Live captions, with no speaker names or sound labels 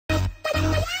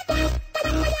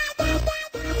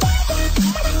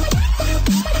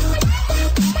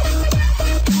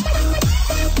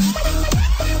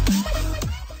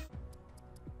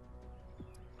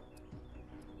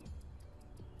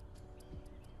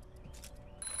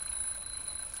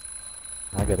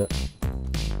I get it.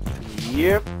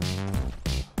 Yep.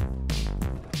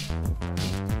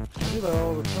 You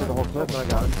know, the whole clip, I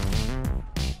got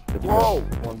it. Whoa!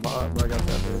 One bot, I got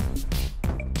that dude.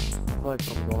 I feel like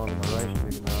something's going on in my right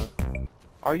stream now.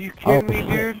 Are you kidding me,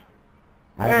 dude?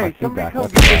 I have my Hey, somebody feedback. come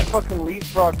What's get that? this fucking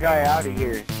leapfrog guy out of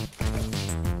here.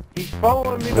 He's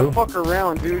following me the fuck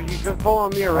around, dude. He's been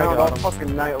following me around all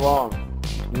fucking night long.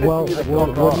 Well, Pissing me the what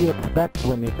fuck do off. you expect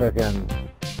when you freaking...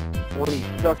 When he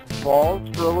sucks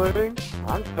balls for a living?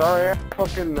 I'm sorry,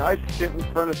 I sit in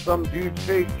front of some dude's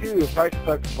face too. If I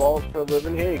suck balls for a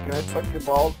living, hey, can I suck your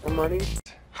balls for money?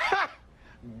 Ha!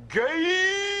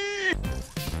 Gay!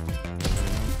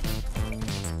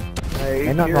 Hey,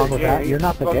 Ain't nothing wrong with that. You're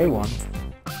not the gay one. He's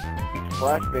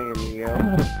flashbanging me, yo.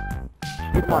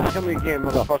 Come on, kill me again,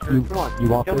 motherfucker. Come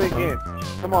on, kill me again.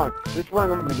 Come on, this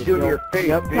one I'm gonna do to your face,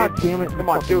 bitch. God damn it. Come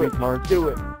on, do it. Do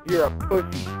it. You're a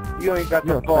pussy. You ain't got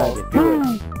the balls. Do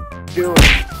it. Do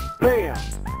it. Bam! Get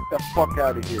the fuck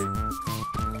out of here.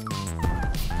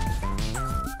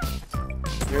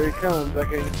 Here he comes. I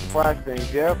can hit the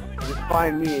flashbangs. Yep. Just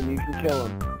find me and you can kill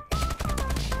him.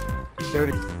 There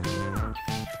it is.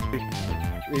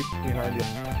 He's behind you.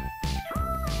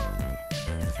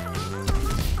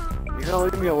 You gonna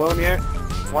leave me alone yet?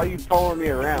 Why are you following me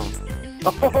around?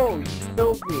 Oh, you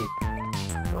killed me.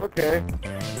 Okay.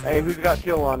 Hey, who's got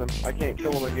kill on him? I can't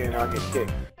kill him again. I'll get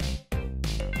kicked.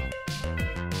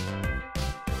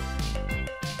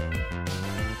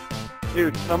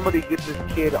 Dude, somebody get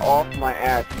this kid off my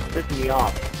ass. He's pissing me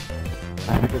off.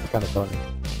 I think it's kind of funny.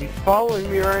 He's following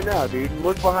me right now, dude.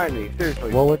 Look behind me.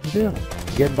 Seriously. Well, what'd you do?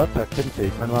 Getting butt stuck, couldn't see.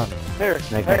 Turn around. There.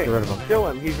 Hey, Hey, get rid of him. kill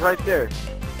him. He's right there.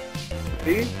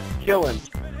 See? Kill him.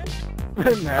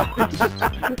 Now.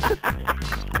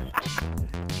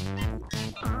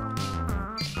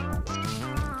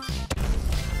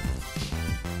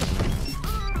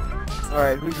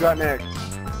 Alright, who's got next?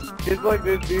 Kids like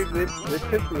this, dude, they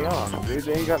piss me off, dude.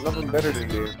 They ain't got nothing better to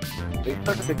do. They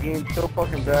suck at the game so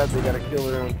fucking bad, they gotta kill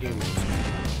their own teammates.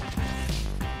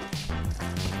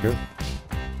 True.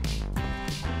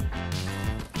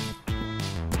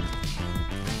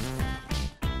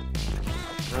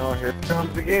 Oh, here it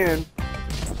comes again.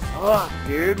 Ah,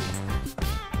 dude.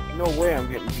 No way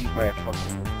I'm getting beat by a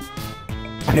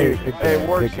fucking... Dude, hey,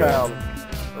 War Child.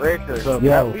 Raker,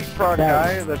 that leapfrog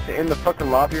guy that's in the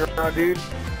fucking lobby right now, dude,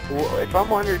 if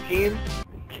I'm on your team,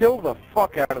 kill the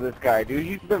fuck out of this guy, dude.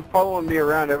 He's been following me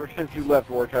around ever since you left,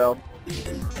 War Child.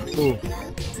 Ooh.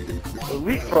 The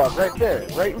leapfrog right there,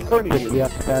 right in front of you. Yeah,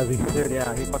 Fazzy. Dude,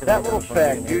 yeah, he fucking... That little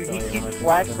fag, dude, he keeps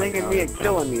flashbanging me and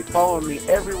killing me, following me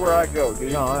everywhere I go,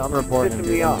 dude. No, I'm reporting pissing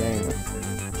me off.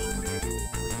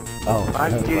 Oh,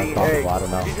 I'm getting, hey, I don't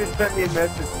know. he just sent me a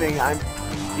message saying I'm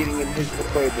getting in his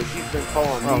way, but he's been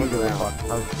following me around.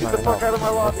 Get the fuck out of my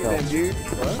lobby then, dude.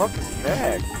 Fucking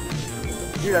fag.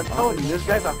 Dude, I'm telling you, this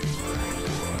guy's a...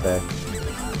 Okay.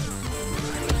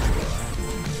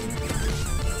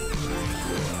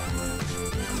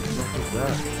 What is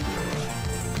that?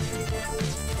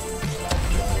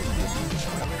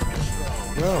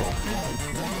 Yo.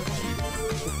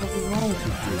 What the fuck is wrong with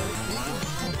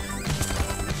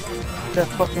you? That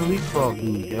fucking leapfrog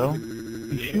dude, yo.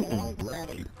 He's shooting.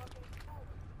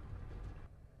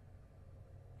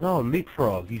 No,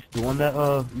 leapfrog. He's the one that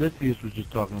Lithius was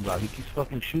just talking about. He keeps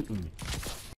fucking shooting me.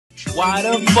 Why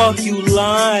the fuck you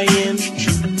lying?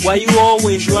 Why you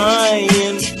always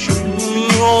lying?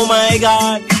 Oh my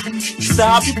god,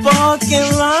 stop your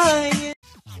fucking lying.